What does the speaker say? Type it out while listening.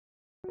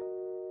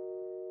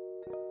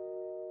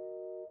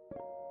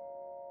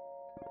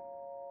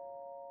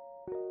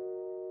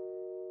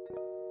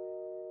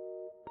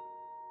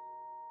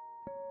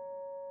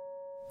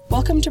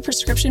Welcome to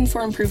Prescription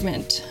for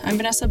Improvement. I'm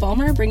Vanessa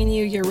Balmer, bringing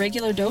you your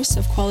regular dose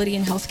of quality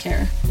in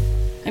healthcare.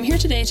 I'm here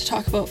today to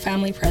talk about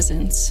family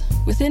presence.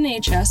 Within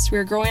AHS, we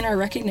are growing our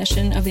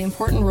recognition of the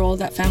important role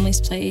that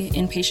families play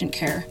in patient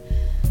care.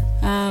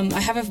 I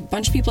have a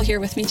bunch of people here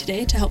with me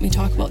today to help me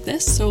talk about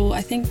this, so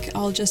I think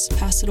I'll just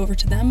pass it over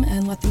to them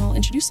and let them all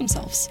introduce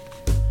themselves.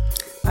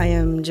 I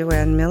am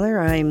Joanne Miller.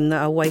 I'm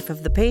the wife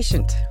of the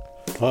patient.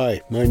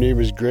 Hi, my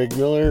name is Greg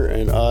Miller,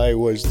 and I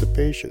was the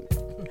patient.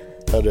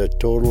 Had a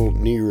total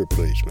knee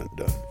replacement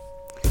done.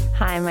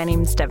 Hi, my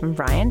name is Devin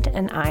Bryant,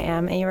 and I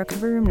am a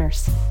recovery room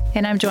nurse.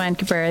 And I'm Joanne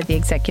Cabrera, the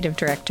Executive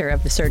Director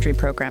of the Surgery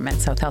Program at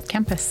South Health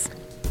Campus.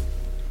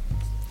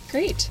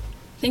 Great.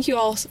 Thank you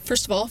all,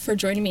 first of all, for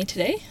joining me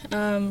today.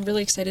 I'm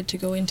really excited to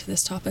go into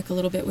this topic a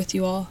little bit with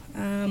you all.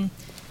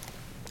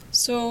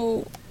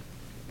 So,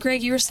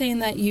 Greg, you were saying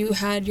that you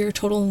had your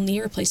total knee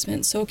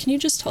replacement. So can you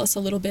just tell us a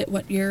little bit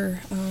what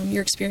your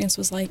experience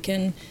was like,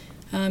 and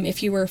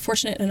if you were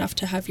fortunate enough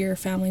to have your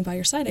family by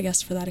your side, I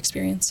guess, for that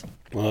experience?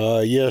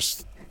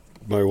 Yes,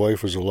 my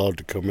wife was allowed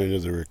to come into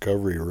the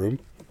recovery room,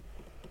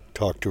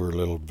 talk to her a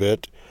little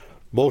bit.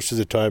 Most of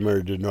the time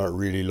I did not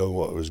really know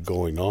what was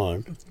going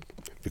on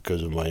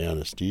because of my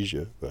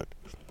anesthesia, but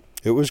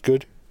it was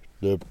good.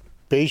 The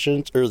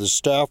patients, or the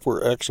staff,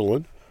 were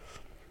excellent.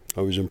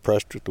 I was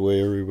impressed with the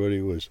way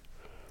everybody was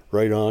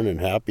right on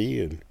and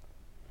happy, and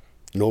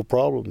no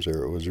problems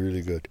there. It was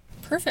really good.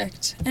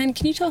 Perfect. And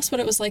can you tell us what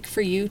it was like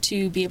for you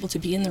to be able to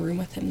be in the room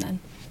with him then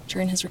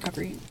during his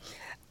recovery?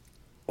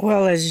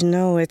 Well, as you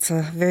know, it's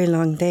a very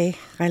long day.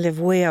 I live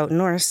way out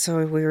north,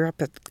 so we were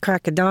up at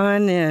crack of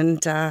dawn,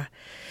 and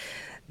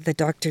the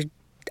doctor,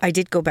 I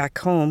did go back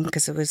home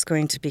because it was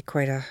going to be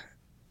quite a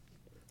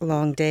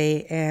long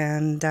day,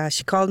 and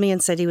she called me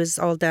and said he was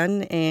all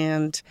done,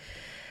 and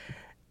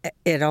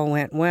it all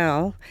went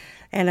well.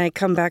 And I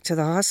come back to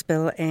the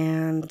hospital,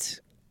 and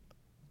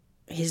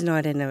he's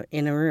not in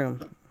a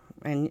room.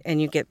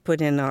 And you get put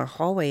in a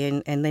hallway,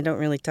 and they don't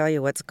really tell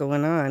you what's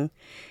going on.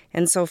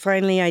 And so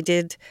finally I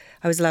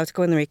was allowed to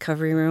go in the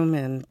recovery room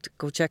and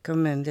go check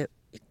him, and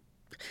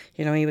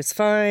he was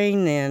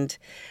fine, and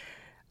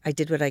I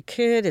did what I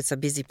could. It's a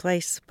busy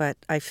place, but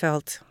I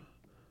felt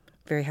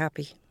very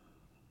happy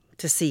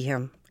to see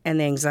him. And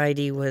the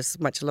anxiety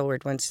was much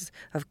lowered once,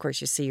 of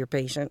course, you see your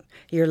patient,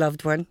 your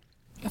loved one.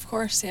 Of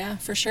course, yeah,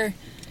 for sure.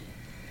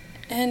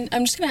 And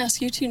I'm just going to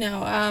ask you two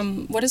now,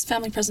 what does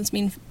family presence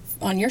mean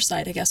on your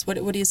side, I guess? What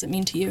does it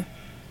mean to you?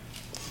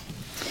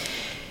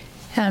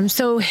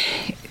 So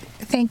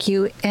thank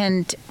you.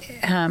 And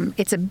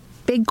it's a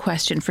big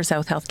question for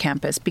South Health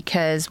Campus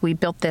because we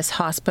built this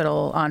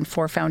hospital on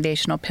 4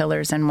 foundational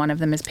pillars, and one of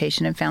them is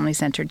patient and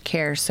family-centered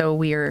care. So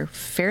we are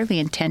fairly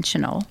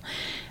intentional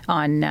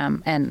on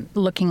and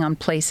looking on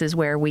places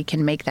where we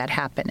can make that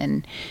happen.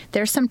 And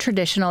there's some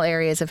traditional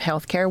areas of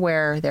healthcare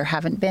where there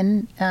hasn't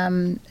been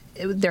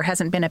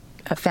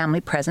a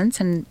family presence,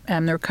 and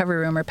the recovery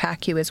room or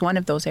PACU is one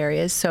of those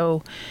areas.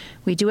 So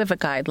we do have a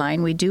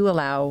guideline. We do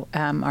allow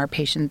our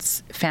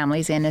patients'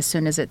 families in as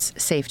soon as it's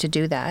safe to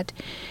do that.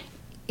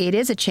 It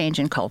is a change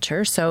in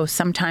culture, so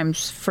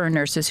sometimes for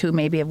nurses who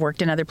maybe have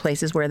worked in other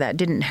places where that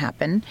didn't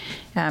happen,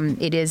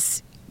 it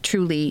is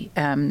truly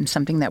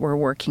something that we're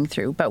working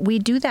through. But we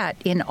do that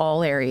in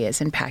all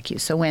areas in PACU.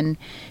 So when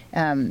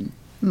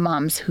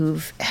moms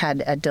who've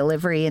had a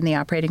delivery in the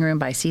operating room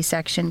by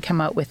C-section come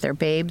out with their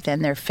babe,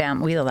 then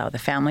we allow the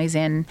families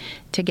in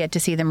to get to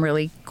see them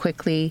really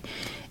quickly.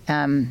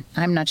 I'm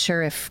not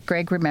sure if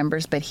Greg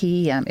remembers, but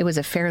it was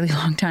a fairly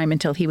long time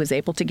until he was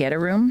able to get a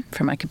room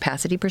from a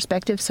capacity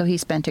perspective, so he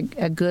spent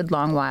a good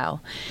long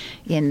while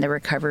in the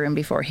recovery room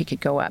before he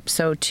could go up.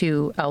 So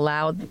to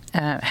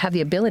have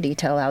the ability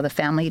to allow the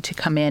family to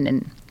come in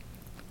and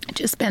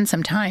just spend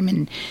some time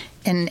and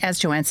as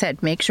Joanne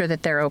said, make sure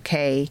that they're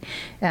okay,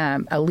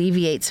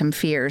 alleviate some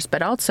fears,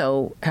 but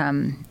also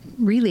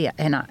really,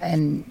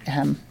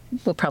 and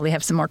we'll probably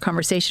have some more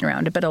conversation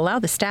around it, but allow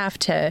the staff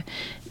to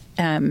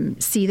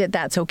see that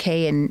that's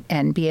okay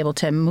and be able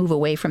to move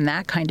away from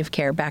that kind of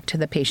care back to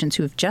the patients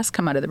who have just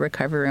come out of the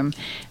recovery room,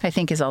 I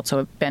think is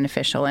also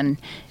beneficial. And,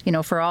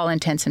 for all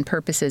intents and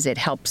purposes, it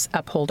helps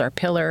uphold our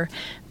pillar,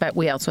 but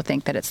we also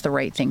think that it's the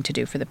right thing to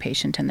do for the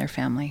patient and their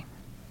family.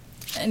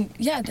 And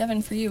yeah,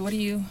 Devin, for you, what do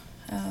you,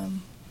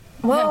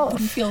 what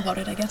do you feel about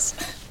it, I guess?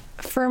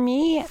 For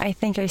me, I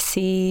think I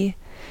see,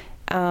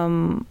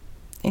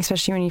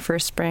 especially when you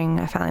first bring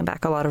a family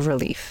back, a lot of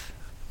relief,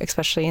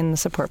 especially in the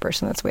support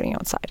person that's waiting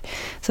outside.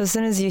 So as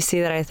soon as you see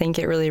that, I think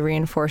it really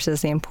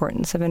reinforces the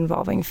importance of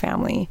involving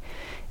family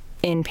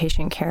in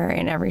patient care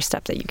in every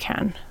step that you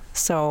can.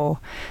 So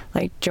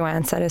like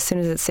Joanne said, as soon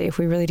as it's safe,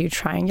 we really do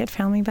try and get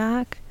family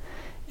back.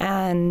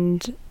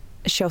 And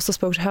she also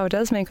spoke to how it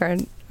does make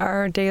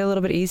our day a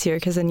little bit easier,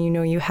 because then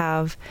you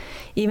have,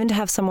 even to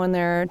have someone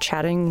there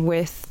chatting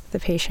with the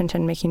patient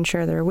and making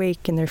sure they're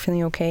awake and they're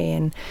feeling okay.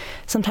 And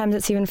sometimes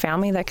it's even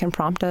family that can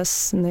prompt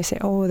us, and they say,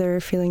 oh, they're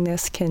feeling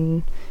this,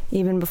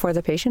 even before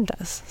the patient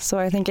does. So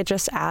I think it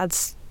just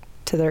adds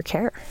to their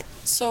care.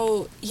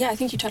 So, yeah, I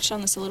think you touched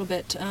on this a little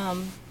bit.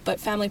 but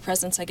family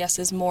presence, I guess,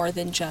 is more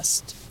than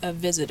just a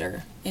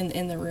visitor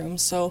in the room.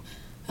 So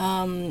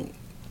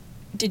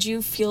did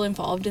you feel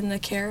involved in the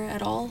care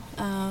at all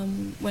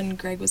when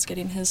Greg was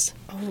getting his?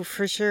 Oh,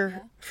 for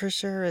sure. For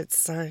sure.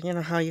 It's,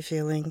 how you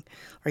feeling?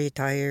 Are you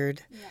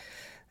tired?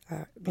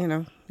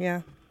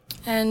 Yeah.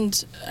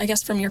 And I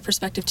guess from your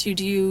perspective too,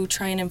 do you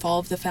try and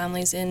involve the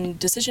families in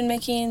decision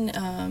making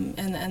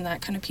and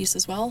that kind of piece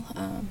as well?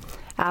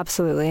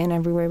 Absolutely, in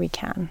every way we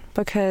can.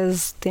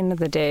 Because at the end of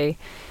the day,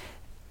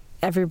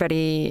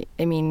 everybody,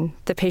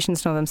 the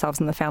patients know themselves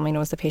and the family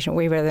knows the patient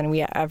way better than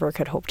we ever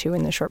could hope to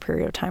in the short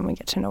period of time we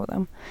get to know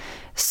them.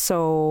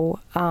 So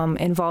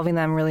involving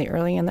them really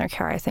early in their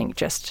care, I think,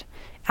 just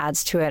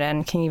adds to it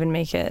and can even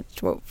make it,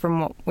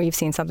 from what we've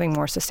seen, something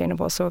more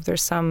sustainable. So if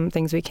there's some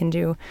things we can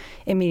do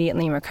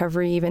immediately in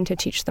recovery, even to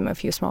teach them a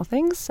few small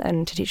things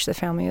and to teach the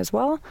family as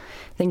well,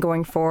 then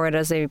going forward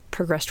as they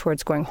progress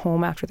towards going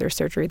home after their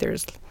surgery,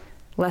 there's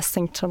less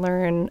things to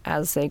learn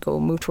as they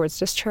move towards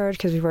discharge,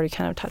 because we've already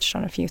kind of touched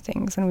on a few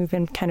things and we've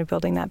been kind of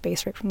building that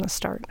base right from the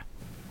start.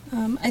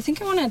 I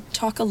think I want to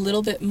talk a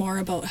little bit more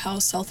about how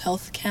South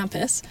Health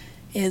Campus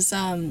is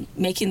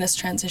making this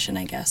transition,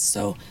 I guess.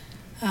 So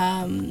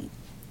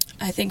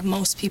I think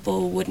most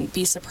people wouldn't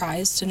be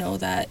surprised to know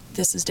that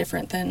this is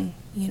different than,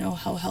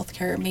 how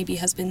healthcare maybe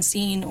has been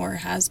seen or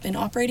has been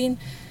operating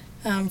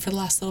for the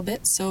last little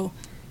bit. So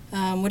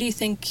what do you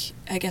think,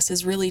 I guess,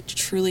 is really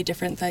truly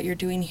different that you're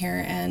doing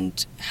here,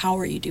 and how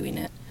are you doing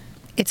it?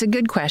 It's a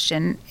good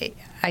question.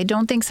 I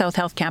don't think South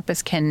Health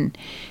Campus can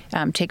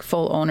take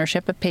full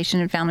ownership of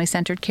patient and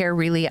family-centered care.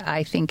 Really,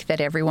 I think that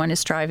everyone is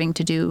striving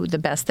to do the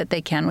best that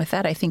they can with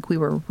that. I think we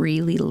were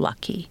really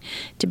lucky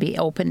to be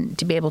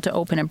able to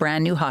open a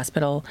brand new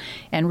hospital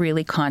and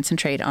really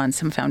concentrate on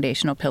some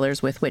foundational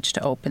pillars with which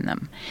to open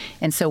them.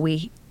 And so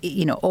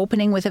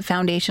opening with a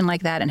foundation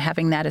like that and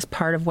having that as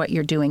part of what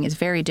you're doing is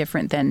very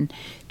different than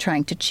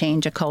trying to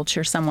change a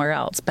culture somewhere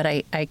else. But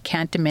I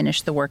can't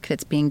diminish the work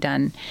that's being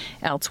done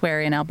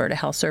elsewhere in Alberta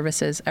Health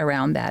Services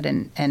around that.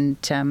 And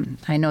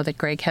I know that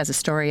Greg has a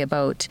story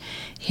about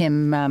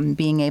him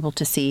being able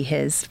to see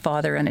his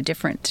father in a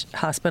different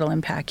hospital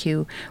in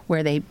PACU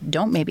where they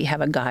don't maybe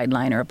have a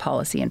guideline or a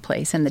policy in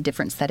place, and the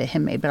difference that it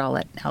made. But I'll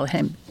let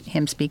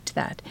him speak to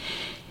that.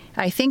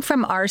 I think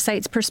from our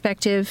site's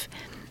perspective,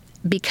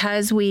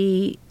 because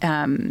we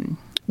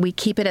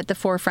keep it at the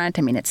forefront.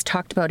 It's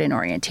talked about in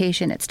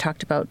orientation. It's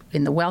talked about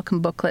in the welcome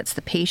booklets.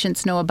 The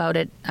patients know about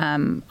it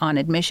on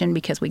admission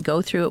because we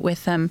go through it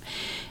with them.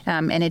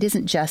 And it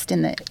isn't just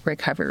in the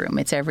recovery room.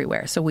 It's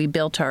everywhere. So we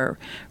built our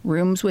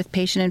rooms with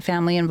patient and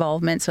family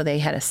involvement so they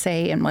had a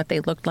say in what they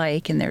looked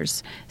like. And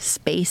there's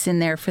space in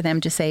there for them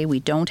to say,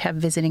 we don't have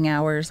visiting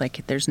hours.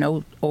 Like, there's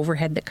no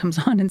overhead that comes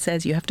on and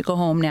says, you have to go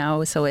home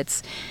now. So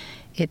it's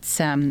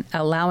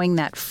allowing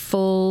that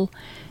full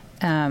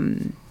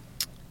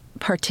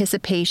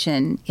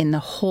participation in the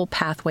whole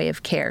pathway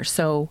of care.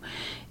 So,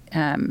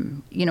 I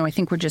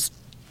think we're just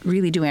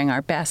really doing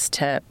our best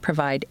to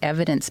provide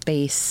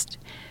evidence-based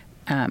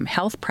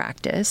health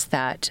practice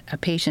that a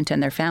patient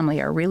and their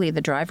family are really the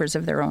drivers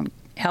of their own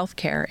health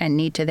care and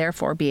need to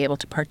therefore be able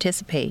to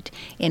participate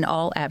in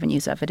all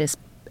avenues of it,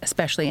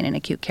 especially in an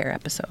acute care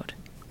episode.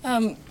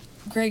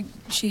 Greg,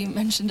 she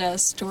mentioned a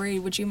story.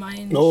 Would you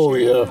mind? Oh,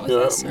 sharing that with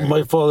us, yeah.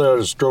 My father had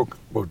a stroke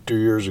about 2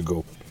 years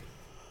ago.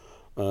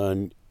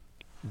 And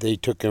they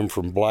took him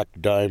from Black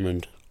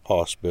Diamond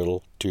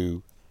Hospital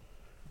to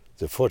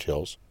the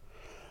Foothills.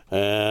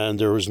 And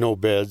there was no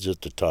beds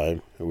at the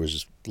time. It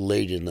was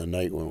late in the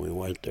night when we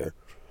went there.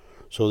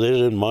 So they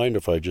didn't mind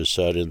if I just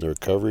sat in the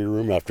recovery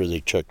room after they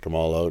checked them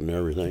all out and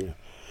everything.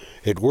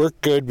 It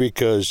worked good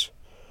because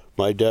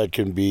my dad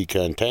can be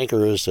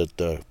cantankerous at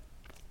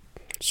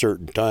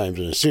certain times.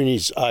 And as soon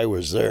as I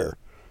was there,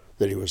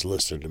 that he was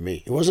listening to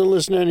me. He wasn't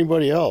listening to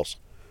anybody else,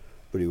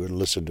 but he would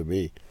listen to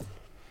me.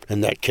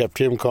 And that kept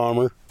him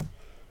calmer.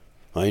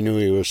 I knew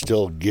he was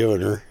still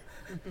giving her.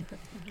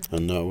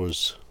 And that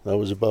was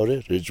about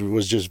it. It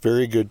was just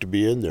very good to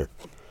be in there.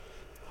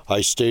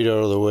 I stayed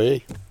out of the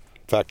way.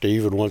 In fact, I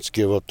even once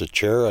gave up the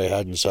chair. I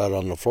hadn't sat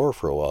on the floor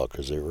for a while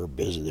because they were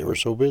busy. They were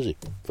so busy.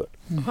 But,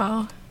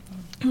 wow.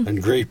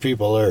 And great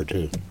people there,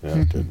 too.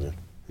 Yeah,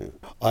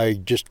 I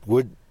just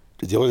would...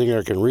 The only thing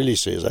I can really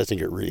say is I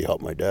think it really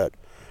helped my dad.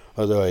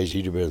 Otherwise,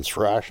 he'd have been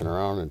thrashing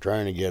around and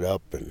trying to get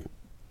up and...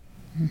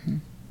 Mm-hmm.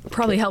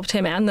 Probably helped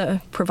him and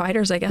the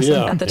providers, I guess,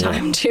 at the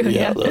time, too.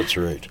 Yeah, that's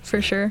right. For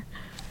sure.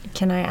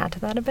 Can I add to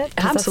that a bit?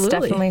 Absolutely.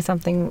 That's definitely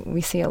something we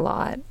see a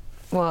lot.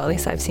 Well, at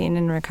least I've seen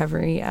in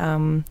recovery.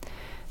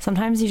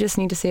 Sometimes you just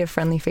need to see a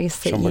friendly face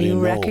that somebody you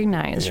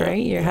recognize,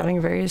 right? You're having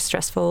a very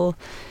stressful,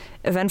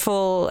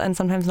 eventful, and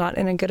sometimes not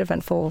in a good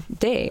eventful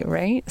day,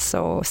 right?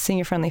 So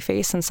seeing a friendly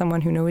face and someone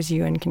who knows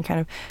you and can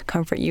kind of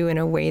comfort you in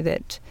a way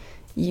that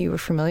you are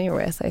familiar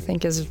with, I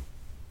think is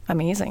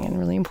amazing and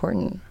really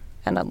important.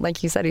 And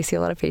like you said, you see a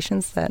lot of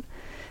patients that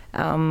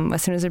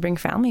as soon as they bring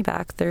family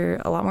back,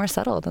 they're a lot more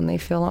settled and they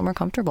feel a lot more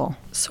comfortable.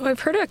 So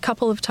I've heard a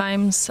couple of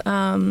times,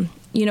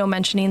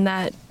 mentioning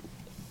that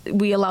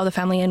we allow the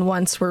family in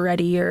once we're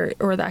ready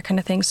or that kind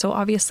of thing. So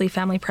obviously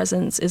family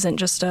presence isn't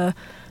just a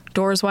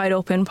doors wide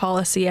open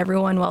policy,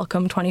 everyone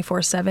welcome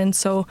 24/7.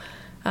 So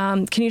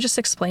can you just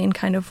explain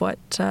kind of what,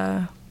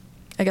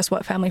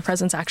 what family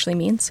presence actually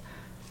means?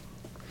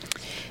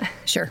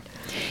 Sure.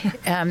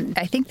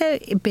 I think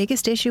the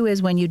biggest issue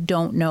is when you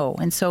don't know.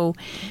 And so,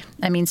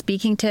 I mean,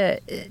 speaking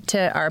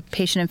to our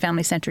patient and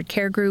family-centered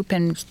care group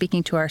and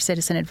speaking to our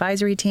citizen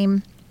advisory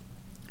team,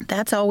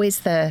 that's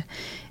always the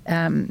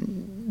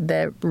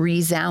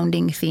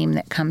resounding theme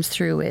that comes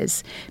through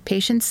is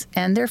patients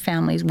and their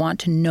families want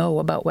to know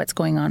about what's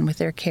going on with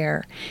their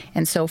care.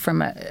 And so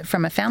from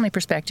a family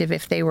perspective,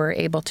 if they were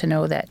able to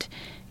know that,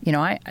 you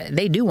know,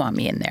 they do want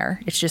me in there.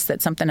 It's just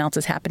that something else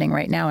is happening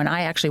right now, and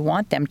I actually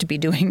want them to be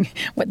doing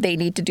what they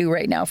need to do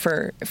right now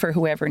for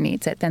whoever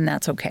needs it, then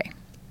that's okay.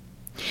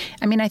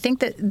 I mean, I think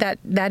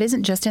that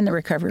isn't just in the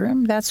recovery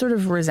room. That's sort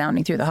of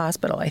resounding through the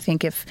hospital. I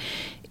think if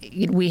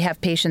we have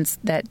patients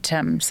that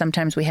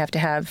sometimes we have to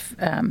have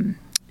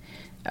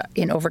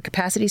in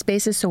overcapacity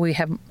spaces, so we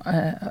have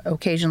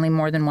occasionally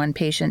more than one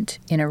patient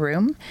in a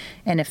room.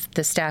 And if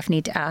the staff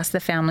need to ask the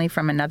family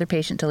from another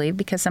patient to leave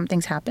because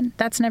something's happened,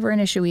 that's never an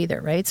issue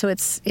either, right? So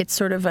it's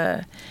sort of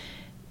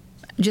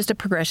just a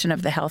progression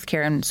of the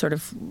healthcare and sort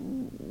of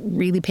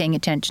really paying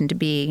attention to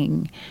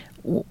being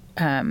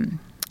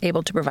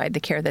able to provide the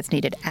care that's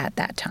needed at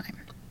that time.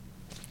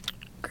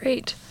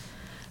 Great.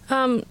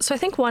 So I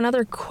think one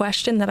other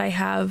question that I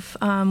have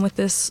with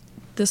this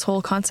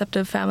whole concept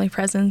of family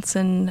presence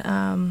and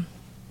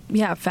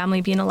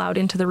family being allowed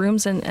into the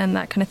rooms and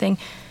that kind of thing,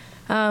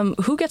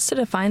 who gets to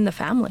define the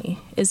family?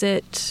 Is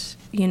it,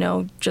 you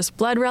know, just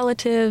blood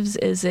relatives?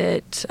 Is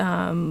it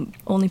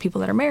only people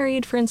that are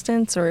married, for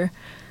instance, or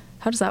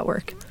how does that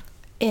work?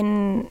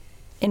 In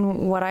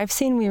what I've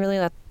seen, we really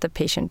let the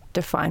patient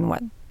define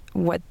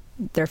what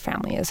their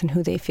family is and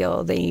who they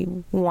feel they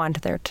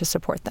want there to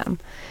support them.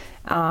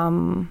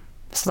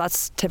 So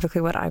that's typically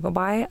what I go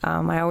by.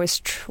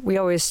 We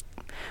always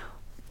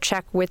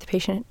check with the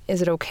patient.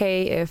 Is it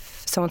okay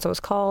if so-and-so is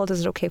called?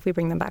 Is it okay if we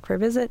bring them back for a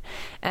visit?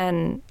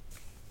 And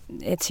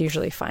it's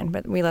usually fine,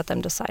 but we let them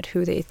decide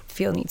who they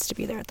feel needs to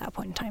be there at that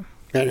point in time.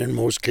 And in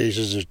most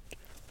cases,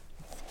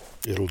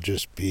 it'll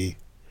just be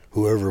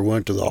whoever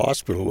went to the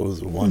hospital is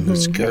the one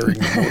that's carrying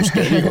the most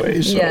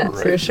anyway. So, yeah,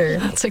 right? for sure.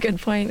 That's a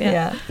good point.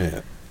 Yeah.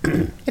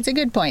 It's a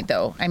good point,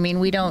 though. I mean,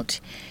 we don't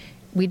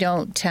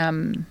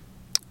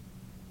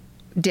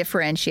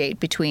differentiate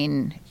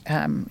between,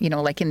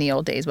 like in the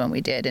old days when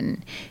we did,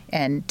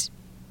 and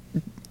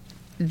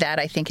that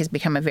I think has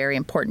become a very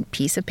important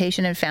piece of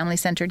patient and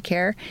family-centered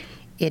care.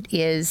 It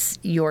is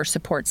your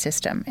support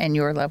system and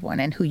your loved one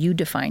and who you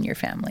define your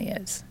family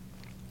is.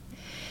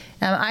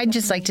 I'd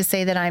just like to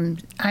say that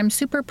I'm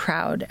super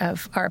proud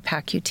of our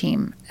PACU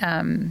team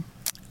on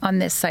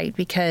this site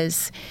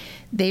because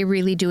they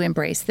really do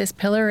embrace this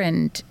pillar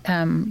and,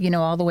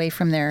 all the way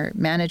from their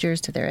managers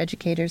to their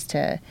educators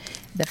to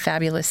the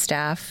fabulous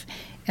staff.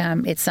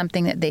 It's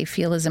something that they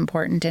feel is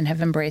important and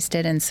have embraced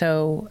it. And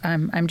so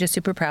I'm just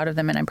super proud of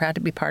them and I'm proud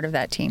to be part of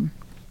that team.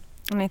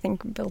 And I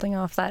think building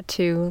off that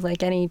too,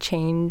 like any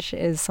change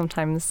is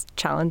sometimes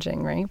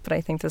challenging, right? But I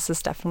think this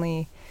is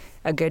definitely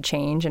a good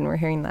change, and we're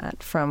hearing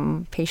that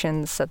from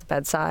patients at the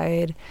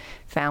bedside,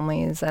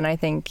 families, and I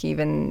think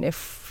even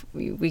if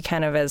we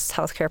kind of as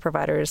healthcare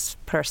providers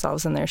put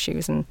ourselves in their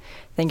shoes and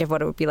think of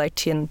what it would be like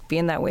to be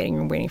in that waiting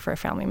room waiting for a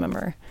family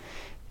member,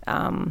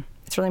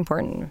 it's really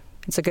important.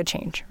 It's a good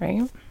change,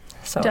 right?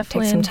 So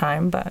Definitely. It takes some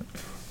time, but...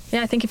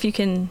 Yeah, I think if you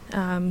can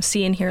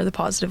see and hear the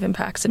positive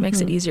impacts, it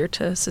makes it easier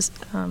to,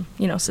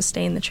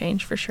 sustain the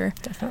change for sure.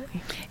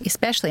 Definitely.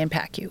 Especially in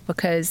PACU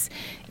because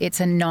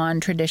it's a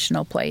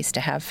non-traditional place to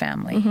have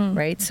family,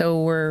 right?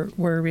 So we're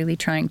really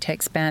trying to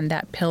expand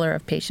that pillar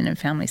of patient and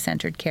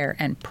family-centered care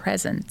and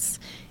presence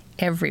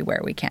everywhere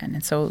we can.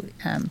 And so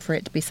for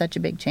it to be such a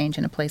big change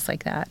in a place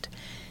like that,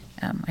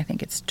 I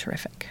think it's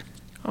terrific.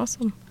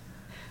 Awesome.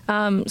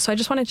 So I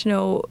just wanted to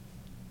know,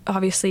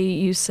 obviously,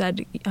 you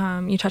said,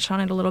 you touched on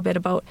it a little bit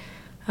about,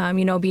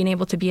 being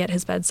able to be at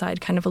his bedside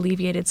kind of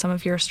alleviated some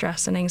of your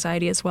stress and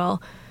anxiety as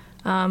well.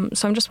 So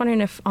I'm just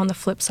wondering if, on the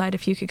flip side,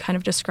 if you could kind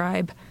of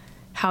describe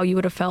how you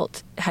would have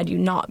felt had you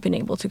not been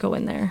able to go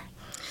in there.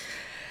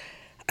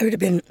 I would have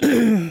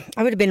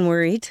been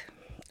worried.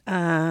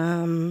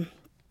 I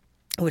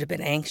would have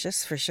been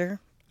anxious for sure.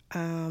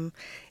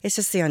 It's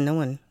just the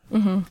unknown.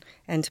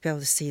 And to be able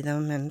to see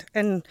them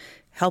and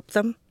help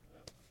them,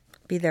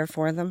 be there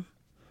for them.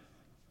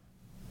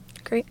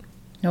 Great.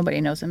 Nobody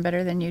knows them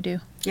better than you do.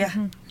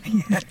 Yeah.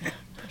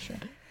 For sure.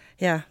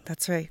 Yeah,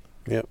 that's right.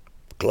 Yep.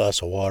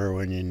 Glass of water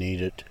when you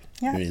need it.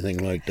 Yeah. Anything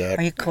like that.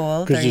 Are you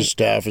cold? Because the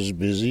staff is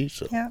busy,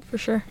 so Yeah. For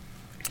sure.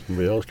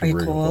 somebody else Are can you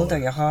bring cold? water. Are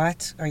you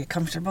hot? Are you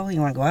comfortable?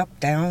 You want to go up,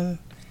 down?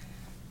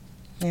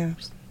 Yeah.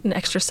 An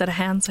extra set of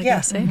hands, I Yeah.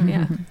 guess.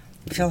 Yeah.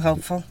 Feel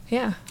helpful.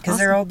 Yeah. Because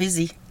they're all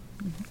busy.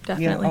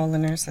 Definitely. All the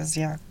nurses,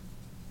 yeah.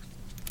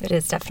 It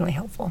is definitely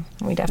helpful.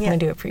 We definitely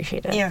do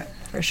appreciate it. Yeah.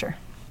 For sure.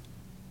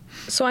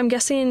 So I'm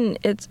guessing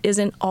it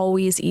isn't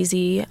always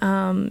easy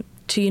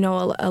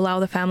to, allow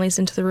the families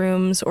into the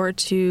rooms or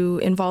to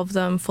involve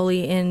them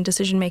fully in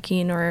decision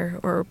making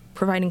or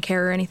providing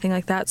care or anything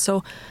like that.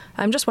 So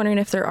I'm just wondering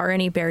if there are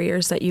any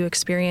barriers that you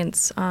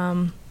experience.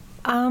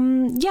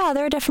 Yeah,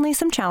 there are definitely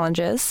some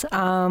challenges.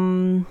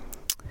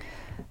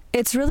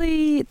 It's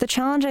really, the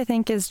challenge, I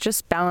think, is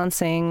just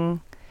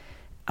balancing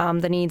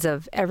the needs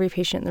of every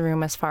patient in the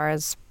room as far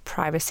as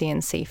privacy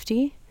and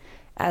safety,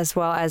 as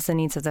well as the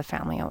needs of the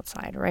family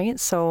outside, right?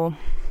 So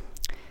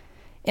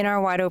in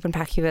our wide open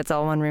PACU, it's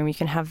all one room. You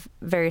can have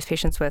various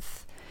patients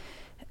with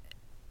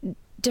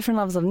different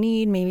levels of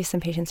need. Maybe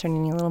some patients are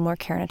needing a little more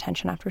care and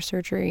attention after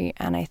surgery.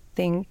 And I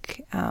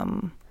think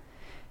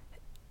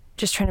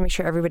just trying to make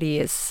sure everybody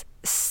is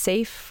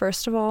safe,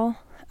 first of all,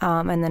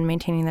 and then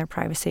maintaining their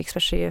privacy,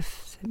 especially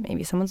if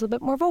maybe someone's a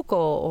bit more vocal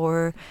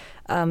or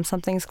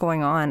something's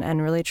going on,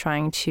 and really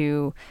trying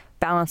to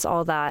balance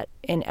all that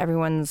in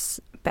everyone's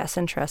best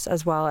interest,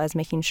 as well as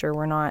making sure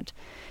we're not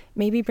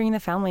maybe bringing the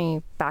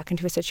family back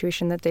into a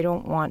situation that they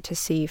don't want to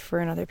see for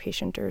another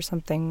patient or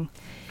something.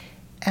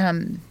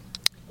 From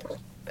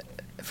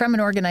an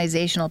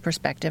organizational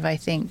perspective, I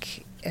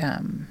think,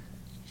 and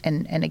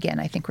again,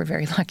 I think we're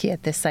very lucky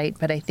at this site,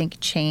 but I think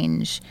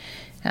change,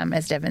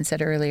 as Devin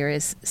said earlier,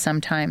 is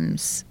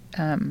sometimes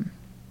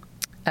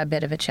a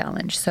bit of a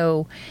challenge.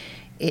 So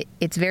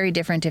it's very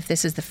different if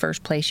this is the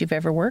first place you've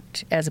ever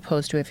worked, as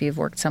opposed to if you've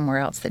worked somewhere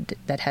else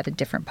that had a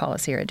different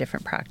policy or a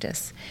different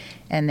practice.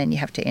 And then you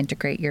have to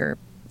integrate your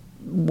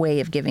way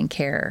of giving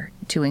care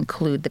to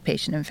include the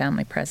patient and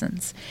family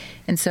presence.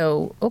 And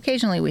so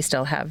occasionally we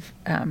still have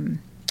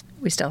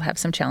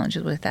some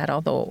challenges with that,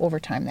 although over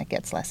time that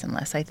gets less and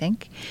less, I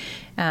think.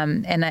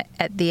 And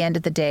at the end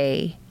of the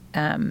day,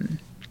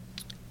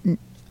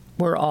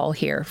 we're all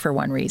here for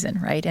one reason,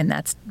 right? And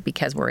that's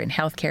because we're in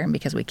healthcare and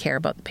because we care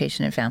about the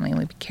patient and family, and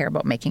we care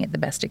about making it the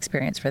best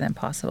experience for them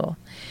possible.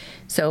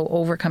 So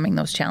overcoming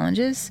those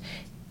challenges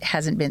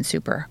hasn't been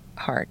super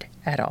hard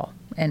at all.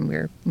 And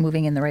we're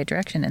moving in the right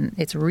direction. And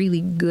it's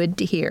really good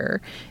to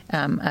hear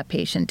a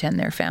patient and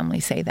their family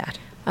say that.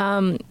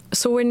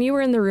 So when you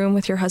were in the room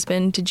with your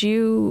husband, did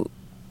you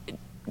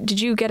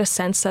get a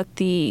sense that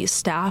the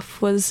staff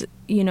was,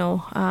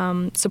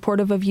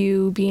 supportive of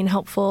you, being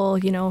helpful,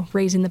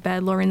 raising the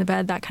bed, lowering the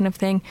bed, that kind of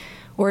thing?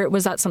 Or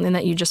was that something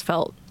that you just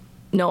felt,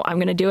 no, I'm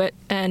going to do it,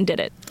 and did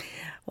it?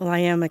 Well, I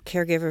am a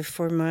caregiver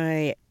for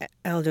my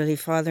elderly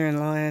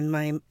father-in-law and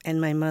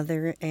my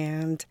mother,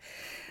 and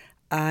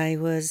I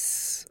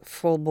was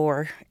full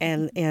bore.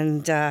 And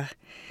if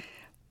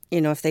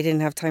they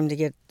didn't have time to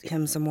get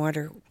him some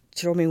water,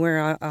 show me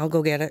where, I'll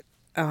go get it.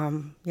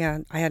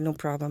 I had no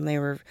problem. They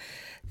were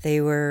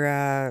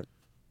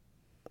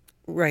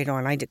right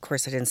on. Of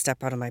course, I didn't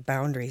step out of my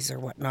boundaries or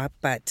whatnot,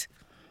 but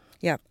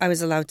yeah, I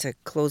was allowed to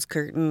close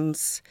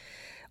curtains,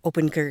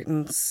 open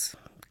curtains,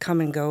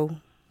 come and go.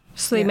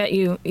 So they met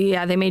you,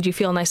 they made you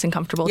feel nice and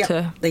comfortable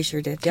to they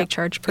sure did. Take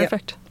charge.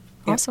 Perfect.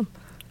 Awesome.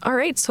 All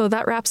right, so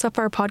that wraps up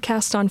our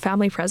podcast on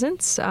family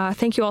presence.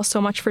 Thank you all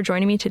so much for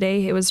joining me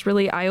today. It was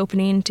really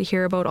eye-opening to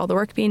hear about all the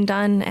work being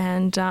done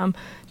and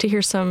to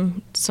hear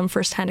some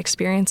firsthand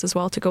experience as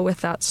well to go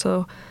with that.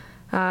 So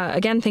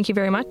again, thank you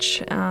very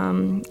much.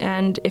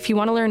 And if you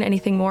want to learn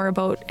anything more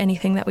about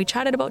anything that we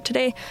chatted about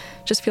today,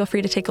 just feel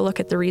free to take a look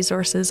at the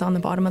resources on the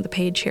bottom of the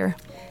page here.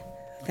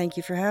 Thank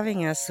you for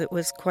having us. It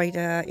was quite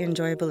an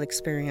enjoyable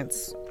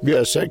experience.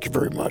 Yes, thank you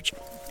very much.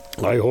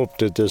 I hope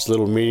that this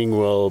little meeting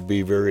will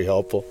be very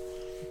helpful.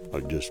 I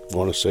just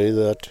want to say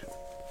that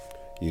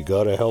you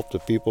got to help the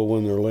people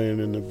when they're laying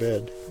in the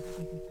bed.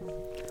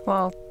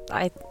 Well,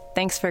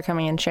 thanks for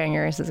coming and sharing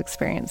your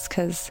experience,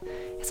 because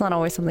it's not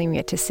always something we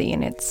get to see,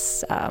 and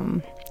it's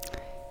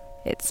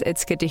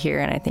good to hear,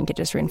 and I think it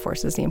just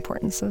reinforces the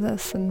importance of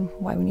this and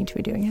why we need to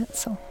be doing it.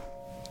 So,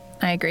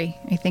 I agree.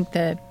 I think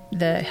the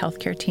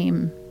healthcare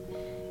team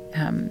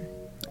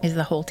is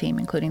the whole team,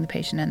 including the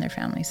patient and their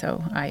family.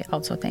 So I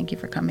also thank you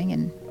for coming,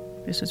 and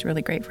this was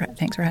really great.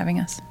 Thanks for having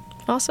us.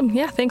 Awesome.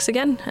 Yeah, thanks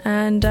again.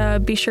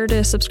 And be sure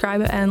to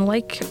subscribe and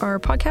like our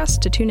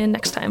podcast to tune in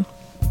next time.